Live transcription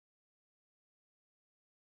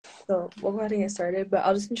So we'll go ahead and get started, but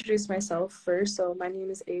I'll just introduce myself first. So my name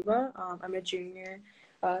is Ava. I'm a junior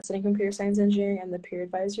studying computer science engineering and the peer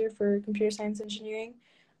advisor for computer science engineering.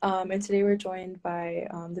 And today we're joined by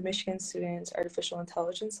the Michigan Students Artificial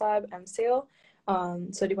Intelligence Lab, MSAIL.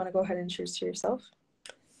 So do you want to go ahead and introduce yourself?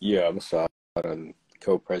 Yeah, I'm Assad. I'm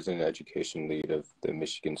co-president and education lead of the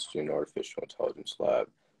Michigan Student Artificial Intelligence Lab.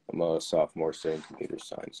 I'm a sophomore studying computer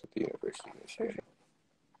science at the University of Michigan.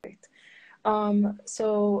 Perfect.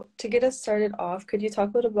 So to get us started off, could you talk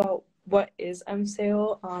a little about what is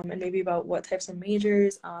MSAIL and maybe about what types of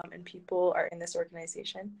majors and people are in this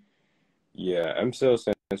organization? Yeah, MSAIL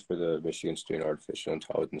stands for the Michigan Student Artificial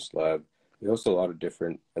Intelligence Lab. We host a lot of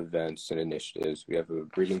different events and initiatives. We have a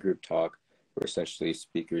reading group talk where essentially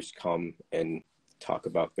speakers come and talk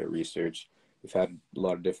about their research. We've had a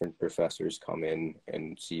lot of different professors come in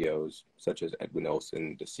and CEOs, such as Edwin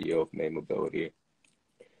Olson, the CEO of May Mobility.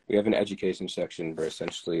 We have an education section where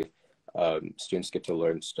essentially students get to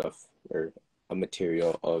learn stuff or a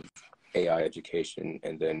material of AI education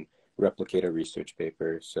and then replicate a research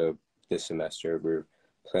paper. So this semester, we're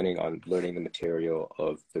planning on learning the material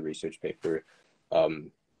of the research paper,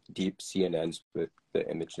 deep CNNs with the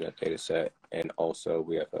ImageNet dataset, and also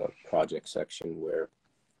we have a project section where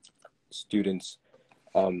students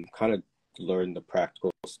kind of learn the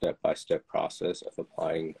practical step-by-step process of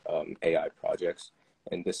applying AI projects.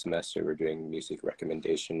 And this semester, we're doing music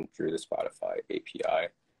recommendation through the Spotify API.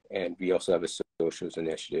 And we also have a socials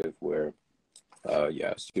initiative where,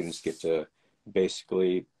 students get to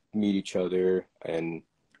basically meet each other and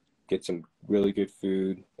get some really good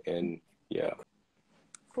food. And yeah.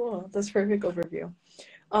 Cool. That's a perfect overview.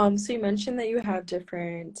 So you mentioned that you have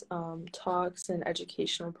different talks and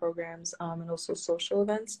educational programs and also social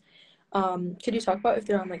events. Could you talk about if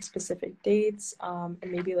they're on like specific dates and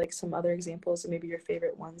maybe like some other examples of maybe your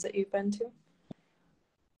favorite ones that you've been to?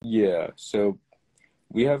 Yeah, so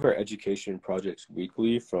we have our education projects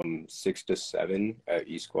weekly from 6 to 7 at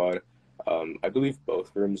E Squad. I believe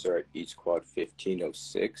both rooms are at E Squad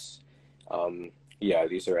 1506.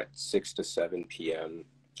 These are at 6 to 7 p.m.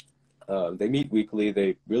 They meet weekly.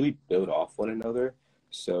 They really build off one another.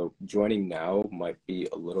 So joining now might be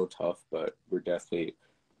a little tough, but we're definitely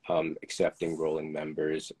accepting rolling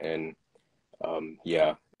members. And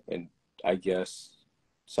and I guess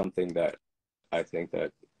something that I think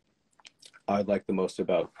that I like the most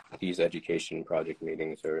about these education project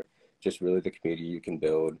meetings are just really the community you can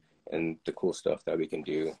build and the cool stuff that we can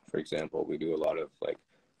do. For example, we do a lot of like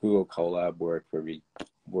Google Colab work where we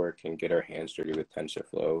work and get our hands dirty with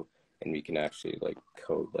TensorFlow, and we can actually like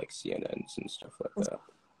code like CNNs and stuff like that.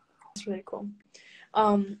 That's really cool.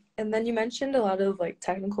 And then you mentioned a lot of like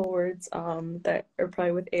technical words that are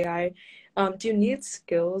probably with AI. Do you need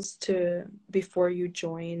skills before you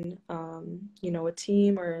join, a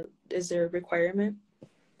team, or is there a requirement?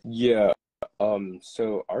 Yeah.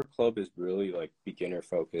 So our club is really like beginner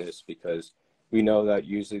focused because we know that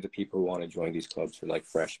usually the people who want to join these clubs are like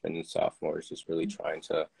freshmen and sophomores, just really trying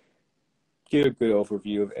to get a good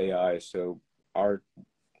overview of AI. So our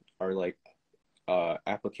like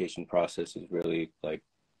application process is really like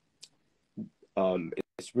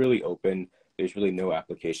it's really open. There's really no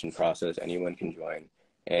application process. Anyone can join,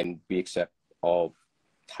 and we accept all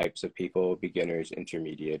types of people: beginners,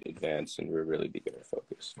 intermediate, advanced, and we're really beginner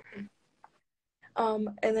focused. And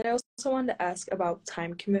then I also wanted to ask about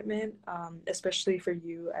time commitment, especially for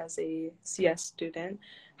you as a CS student.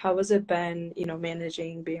 How has it been,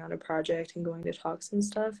 managing being on a project and going to talks and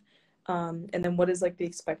stuff? And then what is like the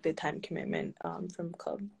expected time commitment from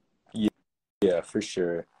club? Yeah, for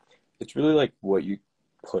sure. It's really like what you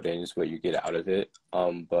put in is what you get out of it.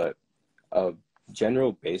 But a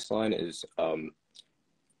general baseline is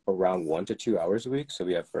around 1 to 2 hours a week. So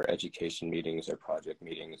we have for education meetings or project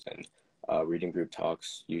meetings and reading group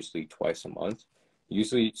talks usually twice a month.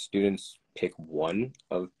 Usually students pick one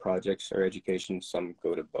of projects or education. Some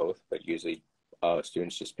go to both, but usually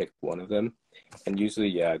students just pick one of them. And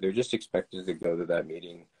usually, they're just expected to go to that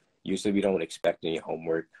meeting. Usually we don't expect any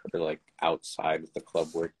homework or like outside of the club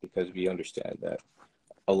work because we understand that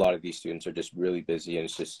a lot of these students are just really busy and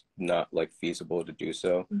it's just not like feasible to do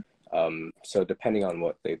so. So depending on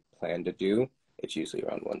what they plan to do, it's usually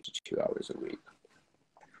around 1 to 2 hours a week.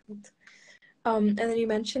 And then you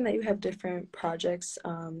mentioned that you have different projects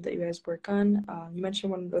that you guys work on. You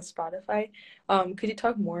mentioned one with Spotify. Could you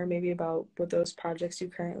talk more maybe about what those projects you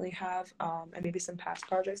currently have and maybe some past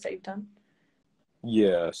projects that you've done?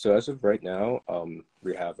 Yeah, so as of right now,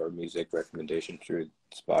 we have our music recommendation through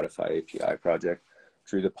Spotify API project,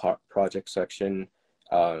 through the project section.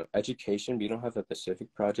 Education, we don't have a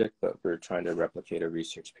specific project, but we're trying to replicate a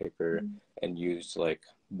research paper and use like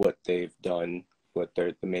what they've done,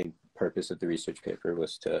 the main purpose of the research paper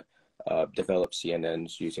was to develop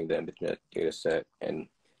CNNs using the ImageNet data set and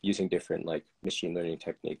using different like machine learning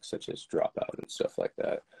techniques such as dropout and stuff like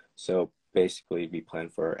that. So basically we plan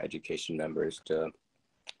for our education members to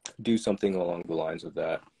do something along the lines of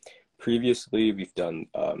that. Previously, we've done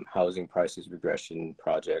housing prices regression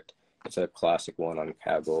project. It's a classic one on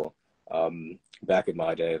Kaggle. Back in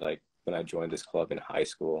my day, like when I joined this club in high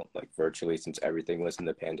school, like virtually since everything was in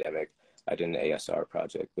the pandemic, I did an ASR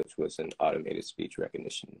project, which was an automated speech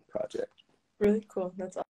recognition project. Really cool.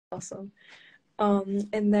 That's awesome.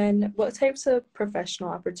 And then what types of professional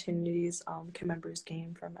opportunities can members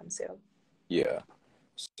gain from MSAIL? Yeah.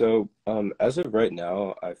 So as of right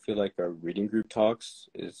now, I feel like our reading group talks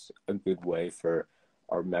is a good way for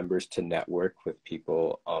our members to network with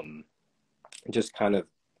people just kind of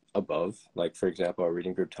above. Like, for example, our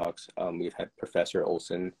reading group talks, we've had Professor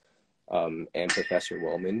Olson and Professor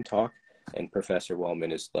Wellman talk. And Professor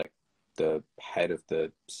Wellman is like the head of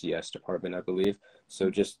the CS department, I believe.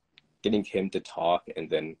 So just getting him to talk, and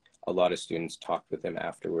then a lot of students talked with him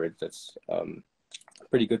afterwards. That's a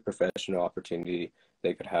pretty good professional opportunity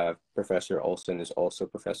they could have. Professor Olson is also a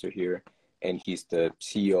professor here, and he's the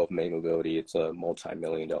CEO of May Mobility. It's a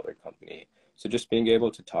multi-million-dollar company. So just being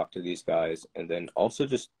able to talk to these guys, and then also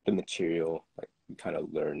just the material like you kind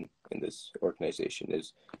of learn in this organization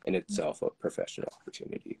is in itself a professional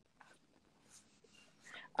opportunity.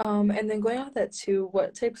 And then going off that too,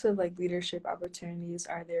 what types of like leadership opportunities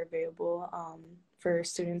are there available for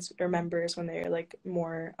students or members when they're like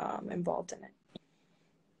more involved in it?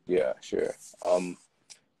 Yeah, sure.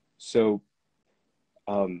 So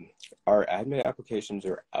our admin applications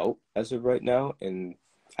are out as of right now, and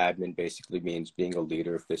admin basically means being a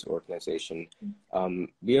leader of this organization.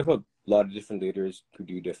 We have a lot of different leaders who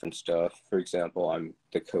do different stuff. For example, I'm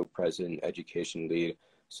the co-president education lead,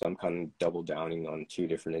 so I'm kind of double downing on two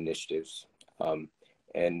different initiatives,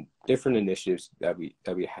 and different initiatives that we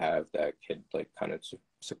have that could like kind of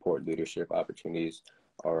support leadership opportunities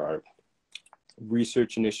are our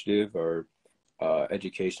research initiative, our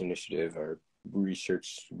education initiative, our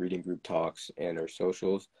research reading group talks, and our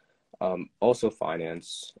socials. Also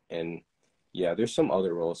finance, and yeah, there's some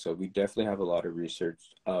other roles. So we definitely have a lot of research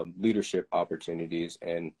leadership opportunities,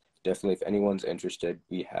 and definitely if anyone's interested,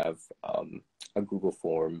 we have a Google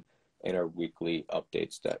form and our weekly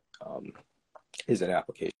updates that is an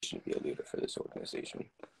application to be a leader for this organization.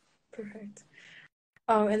 Perfect.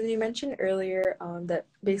 And then you mentioned earlier that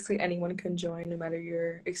basically anyone can join no matter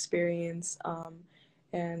your experience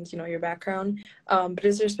and your background. But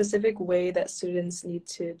is there a specific way that students need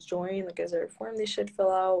to join? Like, is there a form they should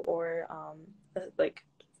fill out, or like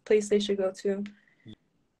place they should go to?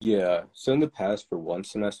 Yeah, so in the past for one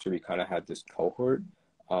semester we kind of had this cohort,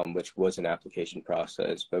 which was an application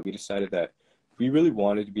process, but we decided that we really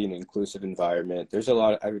wanted to be an inclusive environment. There's a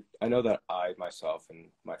lot I know that I myself and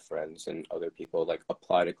my friends and other people like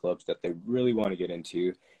apply to clubs that they really want to get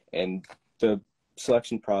into, and the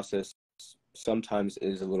selection process sometimes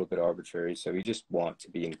is a little bit arbitrary. So we just want to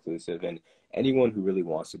be inclusive, and anyone who really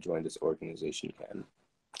wants to join this organization can.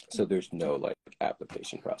 So there's no like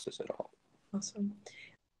application process at all. Awesome.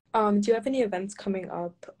 Do you have any events coming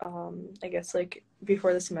up, I guess, like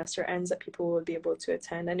before the semester ends that people would be able to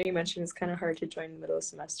attend? I know you mentioned it's kind of hard to join in the middle of the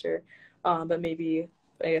semester, but maybe,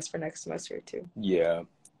 I guess, for next semester too. Yeah.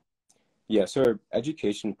 Yeah, so our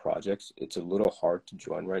education projects, it's a little hard to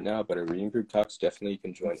join right now, but our reading group talks definitely you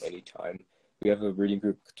can join anytime. We have a reading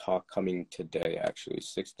group talk coming today, actually,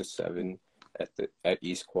 6 to 7 at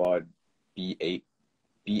East Quad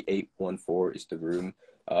B814 is the room.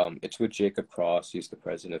 It's with Jacob Cross. He's the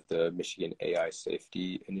president of the Michigan AI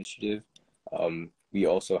Safety Initiative. We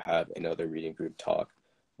also have another reading group talk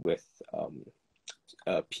with a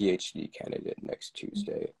PhD candidate next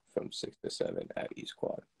Tuesday from 6 to 7 at East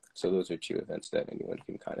Quad. So those are two events that anyone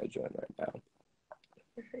can kind of join right now.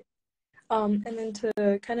 Perfect. And then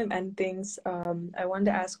to kind of end things, I wanted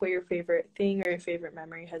to ask what your favorite thing or your favorite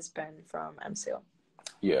memory has been from MSAIL.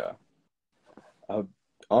 Yeah.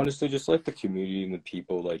 Honestly, just like the community and the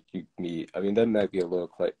people like you meet. I mean, that might be a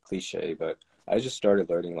little cliche, but I just started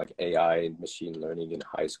learning like AI and machine learning in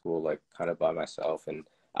high school, like kind of by myself. And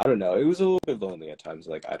I don't know, it was a little bit lonely at times.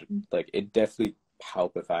 Like it definitely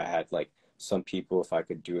help if I had like some people if I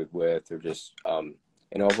could do it with, or just an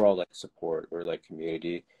overall like support or like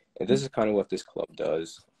community. And this is kind of what this club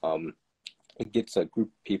does. It gets a group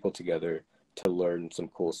of people together to learn some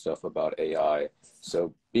cool stuff about AI.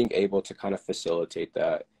 So being able to kind of facilitate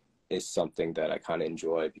that is something that I kind of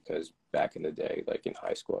enjoy, because back in the day, like in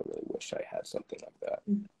high school, I really wish I had something like that.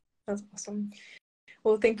 That's awesome.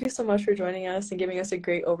 Well, thank you so much for joining us and giving us a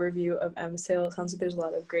great overview of MSAIL. It sounds like there's a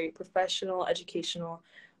lot of great professional, educational,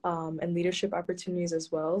 and leadership opportunities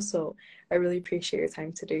as well. So I really appreciate your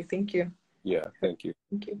time today. Thank you. Yeah, thank you.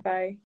 Thank you. Bye.